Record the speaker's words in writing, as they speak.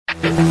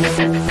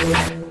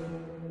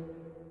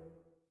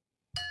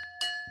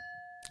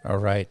All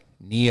right,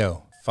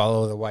 NEO,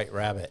 follow the white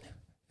rabbit.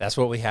 That's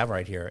what we have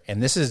right here.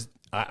 And this is,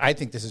 I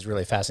think this is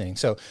really fascinating.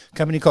 So a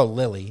company called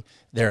Lily,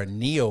 they're a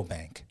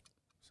neobank.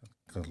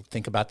 So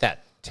think about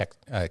that,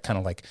 kind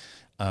of like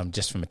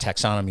just from a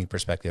taxonomy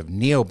perspective.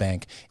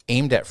 Neobank,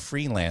 aimed at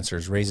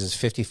freelancers, raises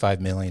 $55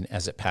 million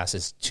as it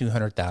passes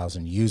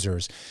 200,000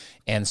 users.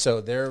 And so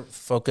they're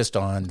focused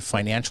on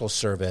financial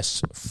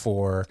service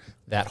for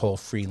that whole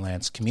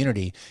freelance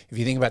community. If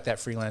you think about that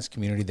freelance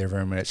community, they're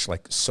very much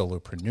like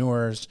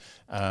solopreneurs.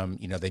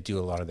 They do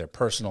a lot of their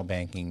personal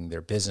banking,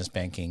 their business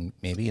banking,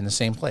 maybe in the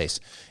same place.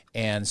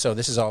 And so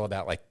this is all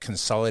about like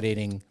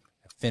consolidating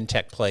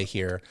fintech play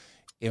here,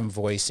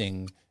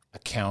 invoicing,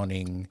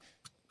 accounting,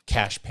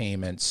 cash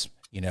payments,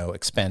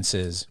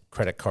 expenses,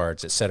 credit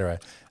cards, et cetera.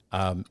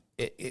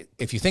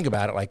 If you think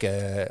about it, like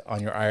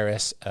on your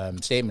IRS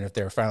statement, if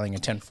they're filing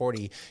a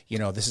 1040,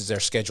 this is their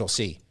Schedule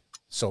C,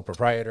 sole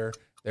proprietor.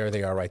 There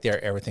they are right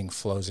there. Everything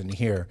flows into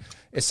here.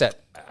 It's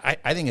that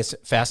I think it's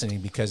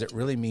fascinating because it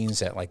really means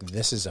that like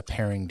this is a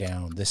paring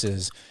down. This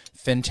is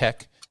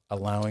fintech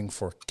allowing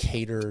for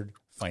catered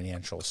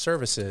financial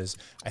services.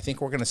 I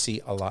think we're going to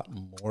see a lot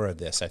more of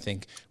this. I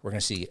think we're going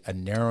to see a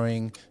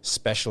narrowing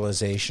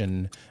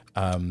specialization.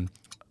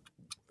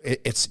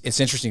 It's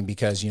interesting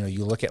because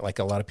you look at like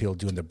a lot of people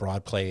doing the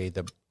broad play,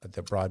 the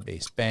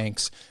broad-based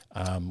banks,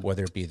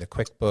 whether it be the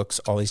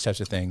QuickBooks, all these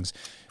types of things.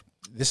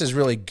 This is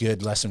really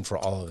good lesson for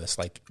all of us.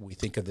 Like we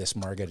think of this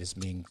market as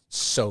being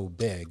so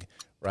big,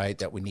 right,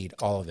 that we need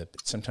all of it.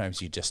 But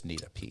sometimes you just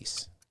need a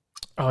piece.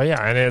 Oh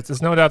yeah, and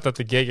it's no doubt that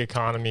the gig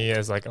economy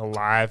is like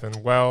alive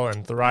and well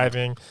and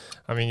thriving.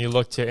 I mean, you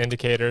look to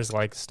indicators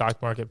like stock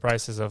market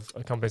prices of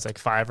companies like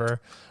Fiverr,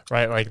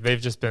 right? Like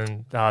they've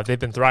been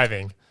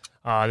thriving.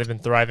 They've been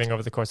thriving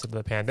over the course of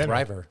the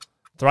pandemic.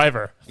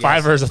 Thriver.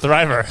 Yes. Fiverr is a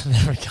thriver.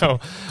 There we go.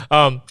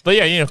 But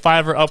yeah,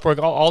 Fiverr, Upwork,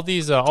 all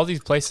these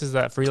places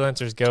that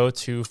freelancers go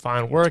to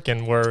find work,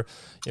 and where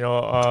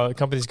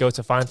companies go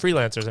to find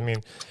freelancers. I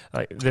mean,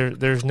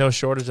 there's no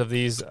shortage of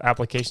these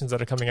applications that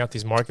are coming out,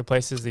 these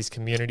marketplaces, these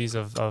communities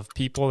of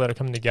people that are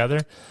coming together.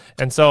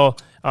 And so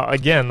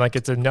again, like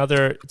it's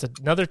another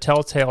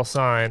telltale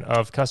sign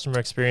of customer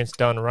experience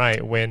done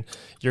right when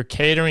you're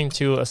catering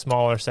to a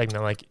smaller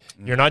segment. Like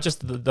you're not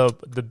just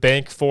the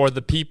bank for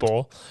the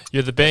people,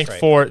 you're the bank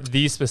for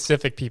these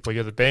specific people.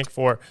 You're the bank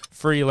for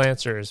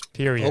freelancers,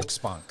 period.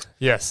 Oakspunk.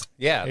 Yes.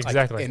 Yeah,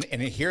 exactly.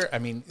 And here, I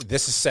mean,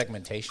 this is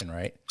segmentation,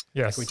 right?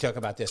 Yes. Like we talk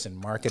about this in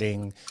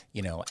marketing,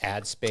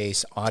 ad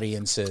space,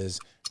 audiences.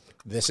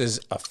 This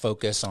is a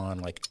focus on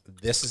like,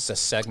 this is a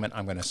segment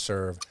I'm going to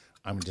serve.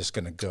 I'm just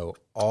going to go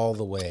all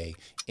the way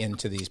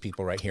into these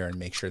people right here and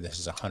make sure this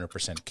is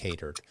 100%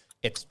 catered.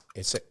 It's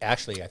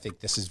actually, I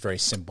think this is very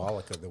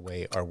symbolic of the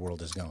way our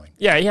world is going.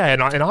 Yeah,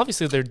 and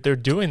obviously they're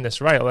doing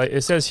this right. Like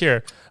it says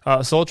here,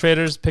 Sole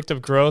Traders picked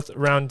up growth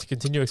around to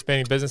continue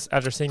expanding business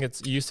after seeing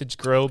its usage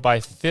grow by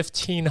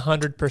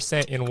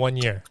 1,500% in 1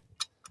 year.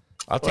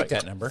 I'll take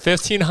that number.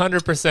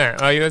 1,500%.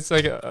 That's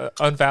like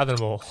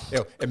unfathomable.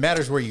 It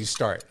matters where you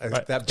start.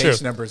 Right. That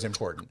base number is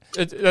important.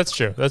 That's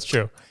true.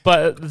 But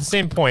at the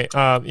same point,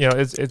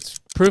 it's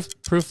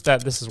proof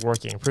that this is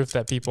working. Proof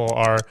that people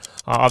are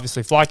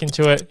obviously flocking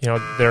to it.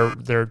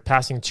 They're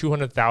passing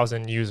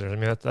 200,000 users. I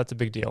mean, that's a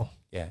big deal.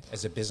 Yeah.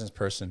 As a business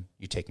person,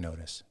 you take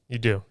notice. You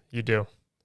do.